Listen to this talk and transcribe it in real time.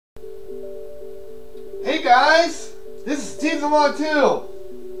Hey guys, this is Steve the Mod 2.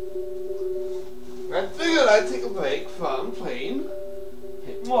 I figured I'd take a break from playing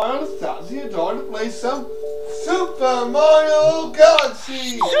Hit Mario Nostalgia Door to play some Super Mario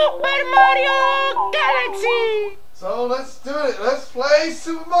Galaxy. Super Mario Galaxy! So let's do it. Let's play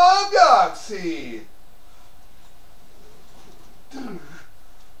Super Mario Galaxy.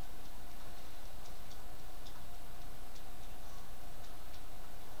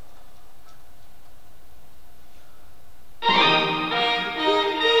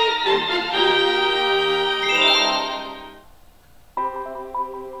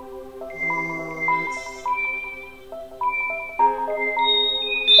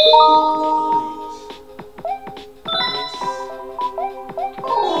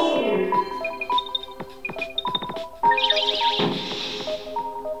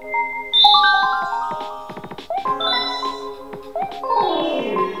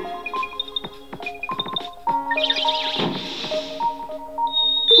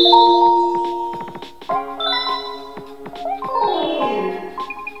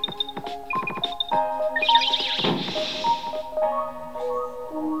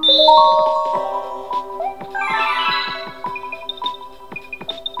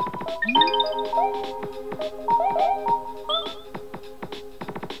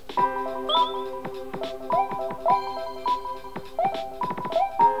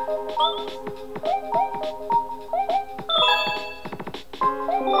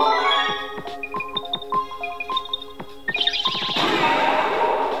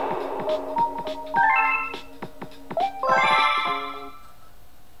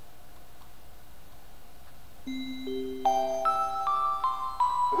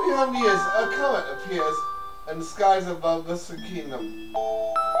 Every 100 years, a comet appears in the skies above the kingdom.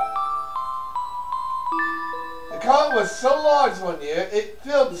 The comet was so large one year, it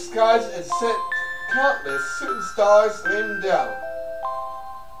filled the skies and sent countless shooting stars raining down.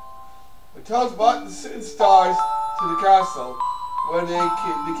 The toes brought the shooting stars to the castle, where they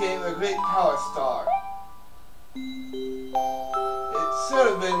became a great power star. It should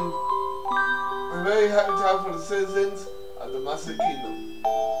have been a very happy time for the citizens of the Mustard Kingdom.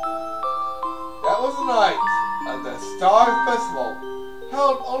 That was the night of the Star Festival,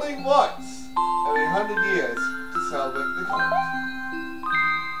 held only once every 100 years to celebrate the comet.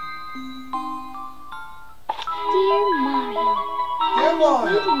 Dear Mario, Dear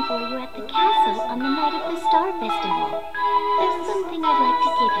Mario, waiting for you at the castle on the night of the Star Festival. There's something I'd like to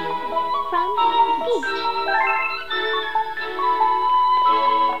give you. From Peach.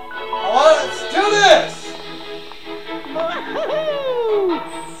 let's do this!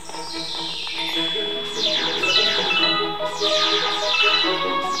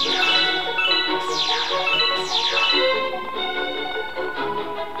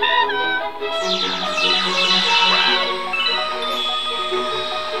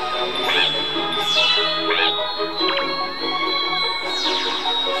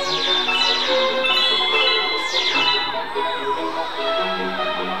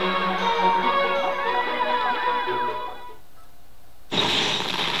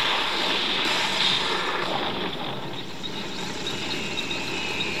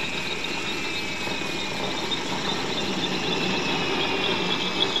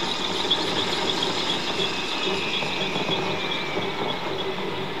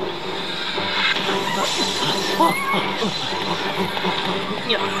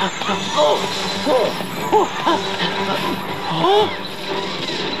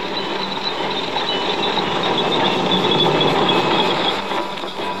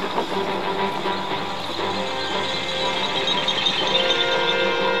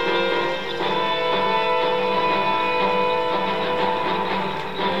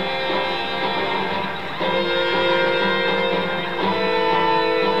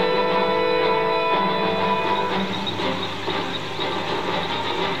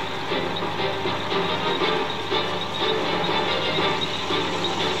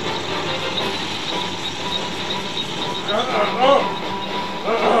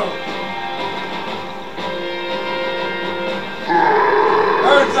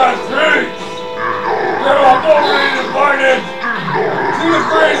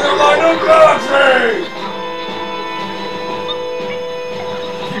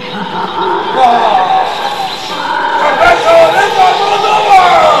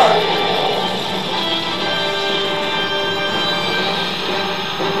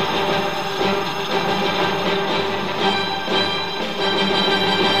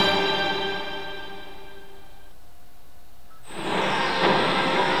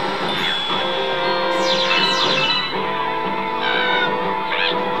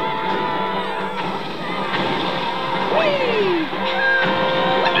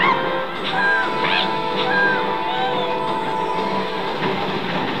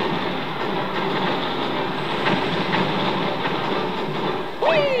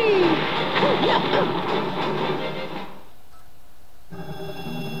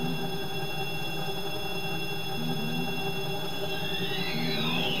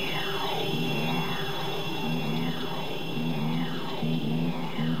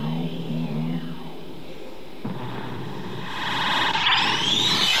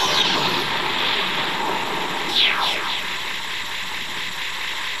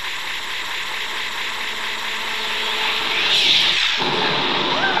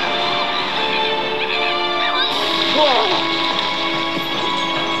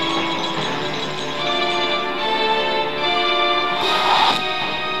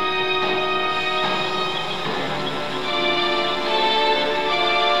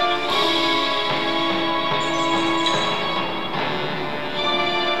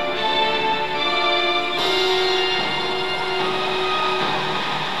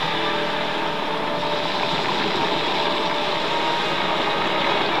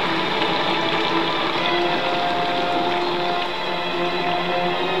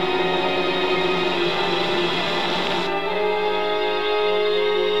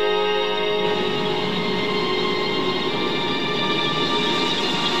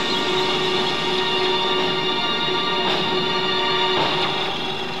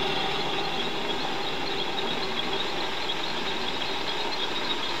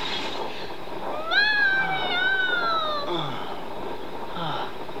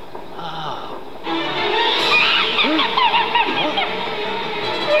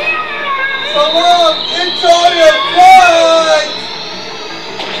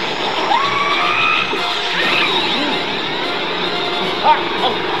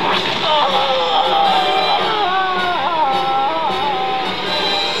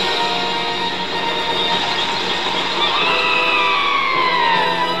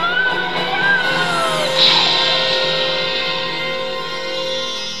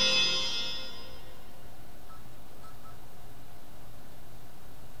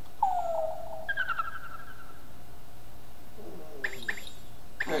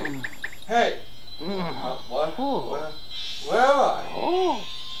 Hey! What? Where am I?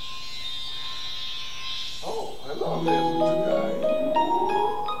 Oh, hello there, little guy.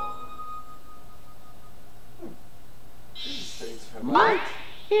 These things are right.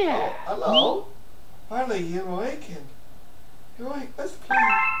 Here. Oh, hello. Finally, you're awakened. You're awake. Let's play.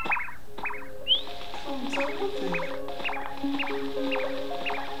 Come talk with me.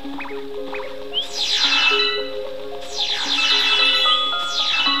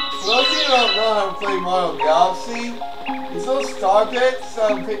 For those of you who don't know how to play Mario Galaxy, these little star bits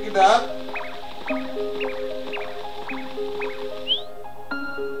that I'm picking up,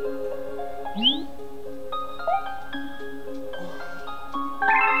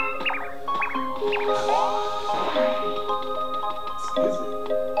 excuse me.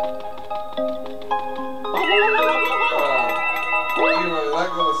 Like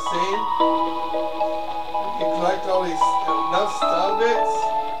I was saying, you can collect all these enough star bits.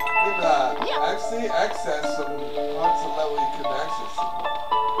 You can actually access some parts of the level you can access them.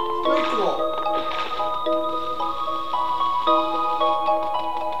 It's pretty cool.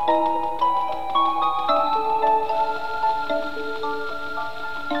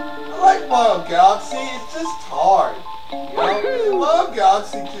 I like Mario Galaxy, it's just hard. You know, Mario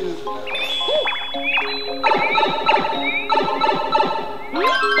Galaxy 2 is another.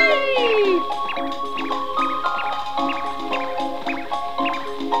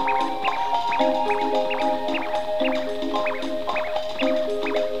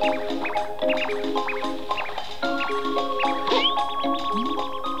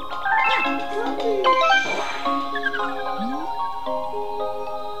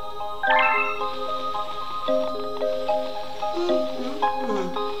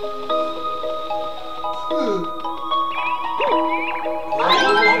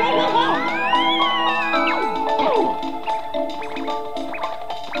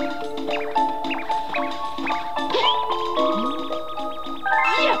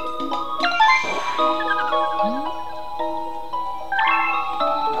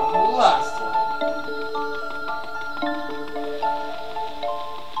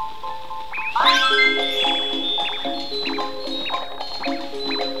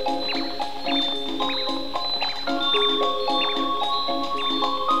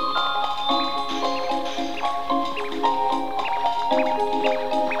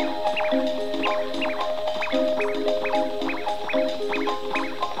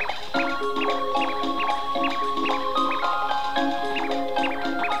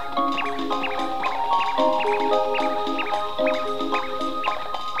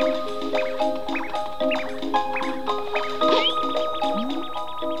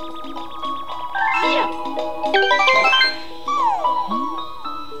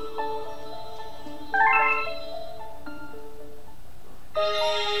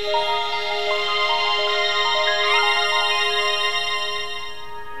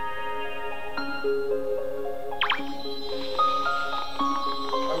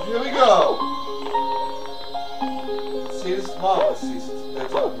 Here we go. See this marvelous season.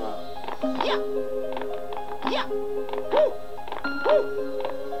 That's all right.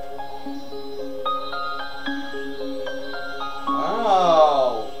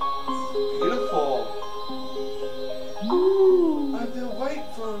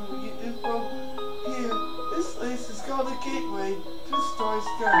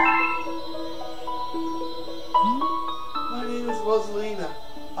 My name is Roselina.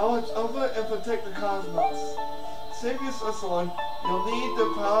 I watch over and protect the cosmos. To save your special one, you'll need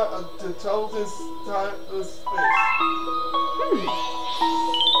the power to travel this time of space.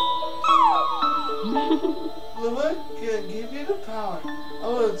 Luma can give you the power. I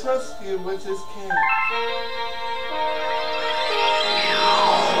will trust you with this can.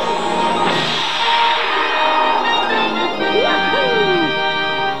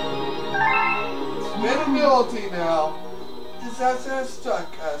 Spinability now. Disaster has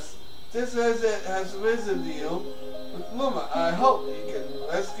struck us. Just as it has risen to you. With Luma, I hope you can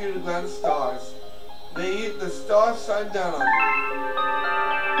rescue the grand stars. May the stars shine down on you.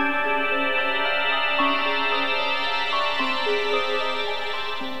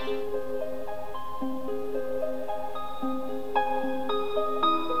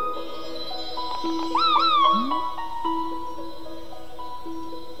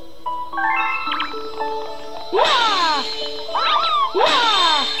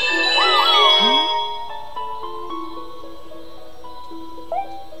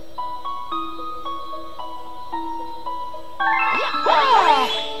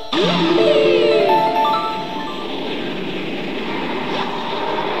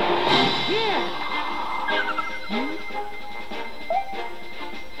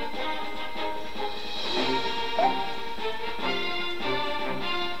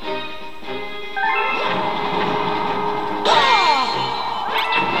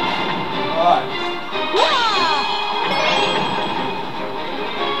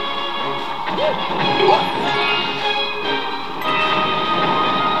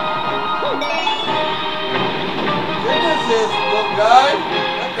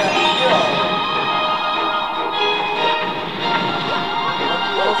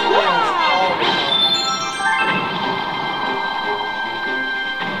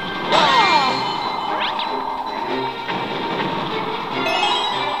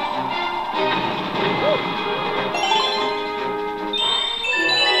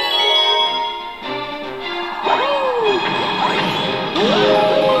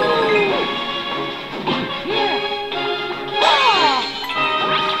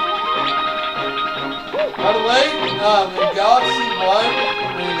 By the way, in Galaxy 1,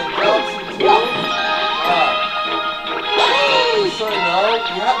 I mean in Galaxy 2, so you know,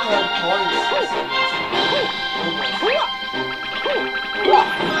 you have to have coins for some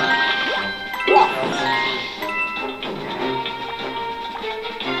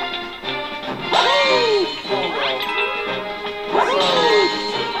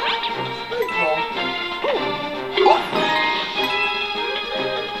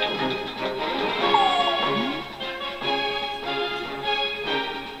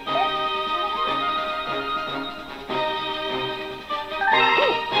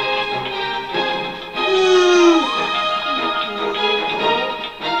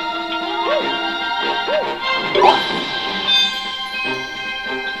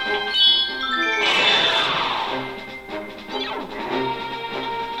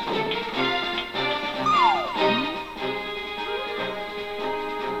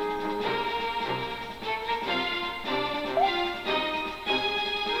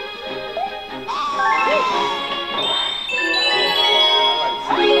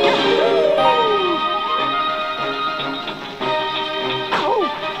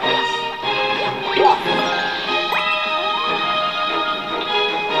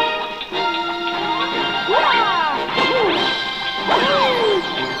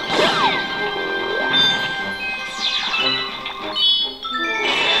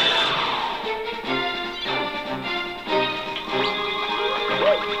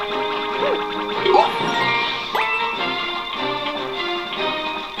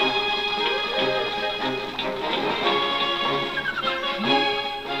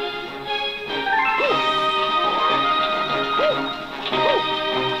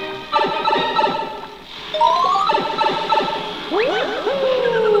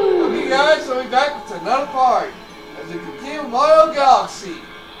guys, so we're back with another part as we continue Mario Galaxy.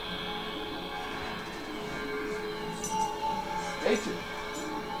 Stay tuned.